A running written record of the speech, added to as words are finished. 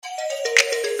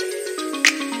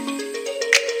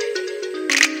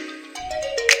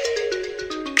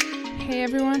Hey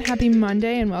everyone, happy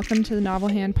Monday and welcome to the Novel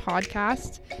Hand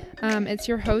podcast. It's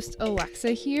your host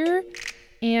Alexa here,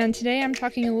 and today I'm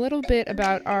talking a little bit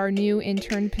about our new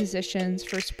intern positions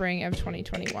for spring of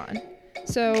 2021.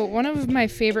 So one of my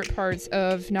favorite parts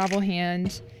of Novel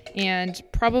Hand, and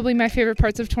probably my favorite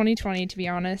parts of 2020 to be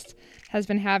honest, has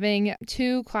been having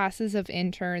 2 classes of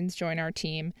interns join our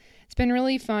team. It's been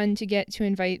really fun to get to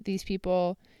invite these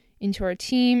people into our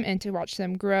team and to watch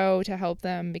them grow, to help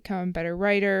them become better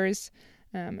writers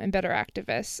and better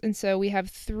activists. And so we have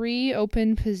 3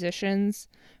 open positions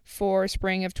for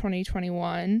spring of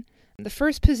 2021. The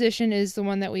first position is the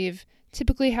one that we've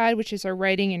typically had, which is our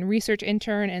writing and research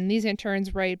intern. And these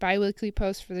interns write bi-weekly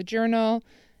posts for the journal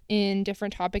in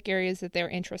different topic areas that they're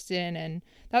interested in. And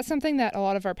that's something that a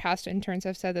lot of our past interns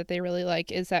have said that they really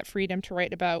like, is that freedom to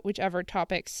write about whichever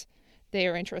topics they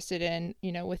are interested in,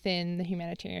 within the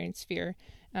humanitarian sphere.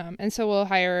 And so we'll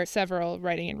hire several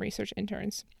writing and research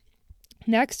interns.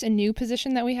 Next, a new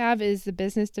position that we have is the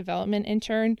business development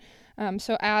intern.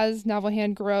 So as Novel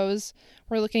Hand grows,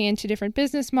 we're looking into different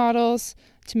business models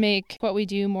to make what we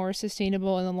do more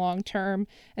sustainable in the long term.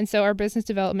 And so our business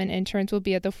development interns will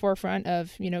be at the forefront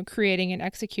of, creating and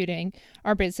executing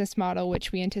our business model,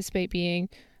 which we anticipate being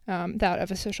that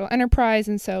of a social enterprise.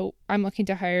 And so I'm looking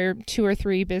to hire 2 or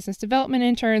 3 business development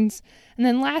interns. And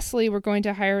then lastly, we're going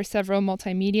to hire several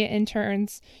multimedia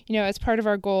interns, as part of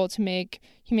our goal to make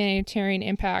humanitarian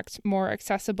impact more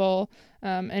accessible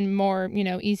and more,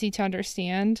 easy to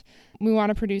understand. We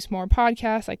want to produce more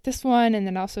podcasts like this one, and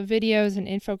then also videos and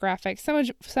infographics,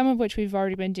 some of which we've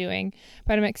already been doing.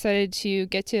 But I'm excited to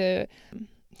get to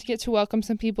welcome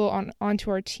some people onto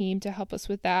our team to help us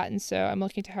with that. And so I'm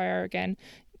looking to hire again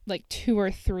like 2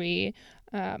 or 3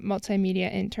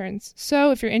 multimedia interns. So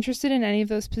if you're interested in any of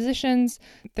those positions,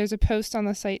 there's a post on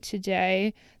the site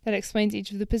today that explains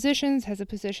each of the positions, has a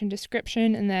position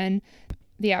description, and then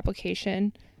the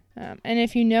application. And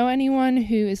if you know anyone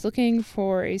who is looking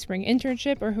for a spring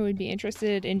internship or who would be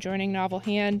interested in joining Novel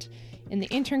Hand in the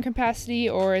intern capacity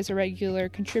or as a regular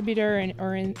contributor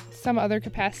or in some other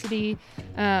capacity,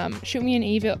 shoot me an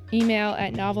email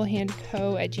at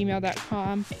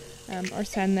novelhandco@gmail.com or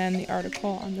send them the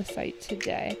article on the site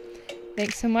today.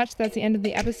 Thanks so much. That's the end of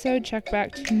the episode. Check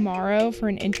back tomorrow for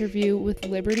an interview with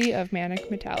Liberty of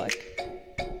Manic Metallic.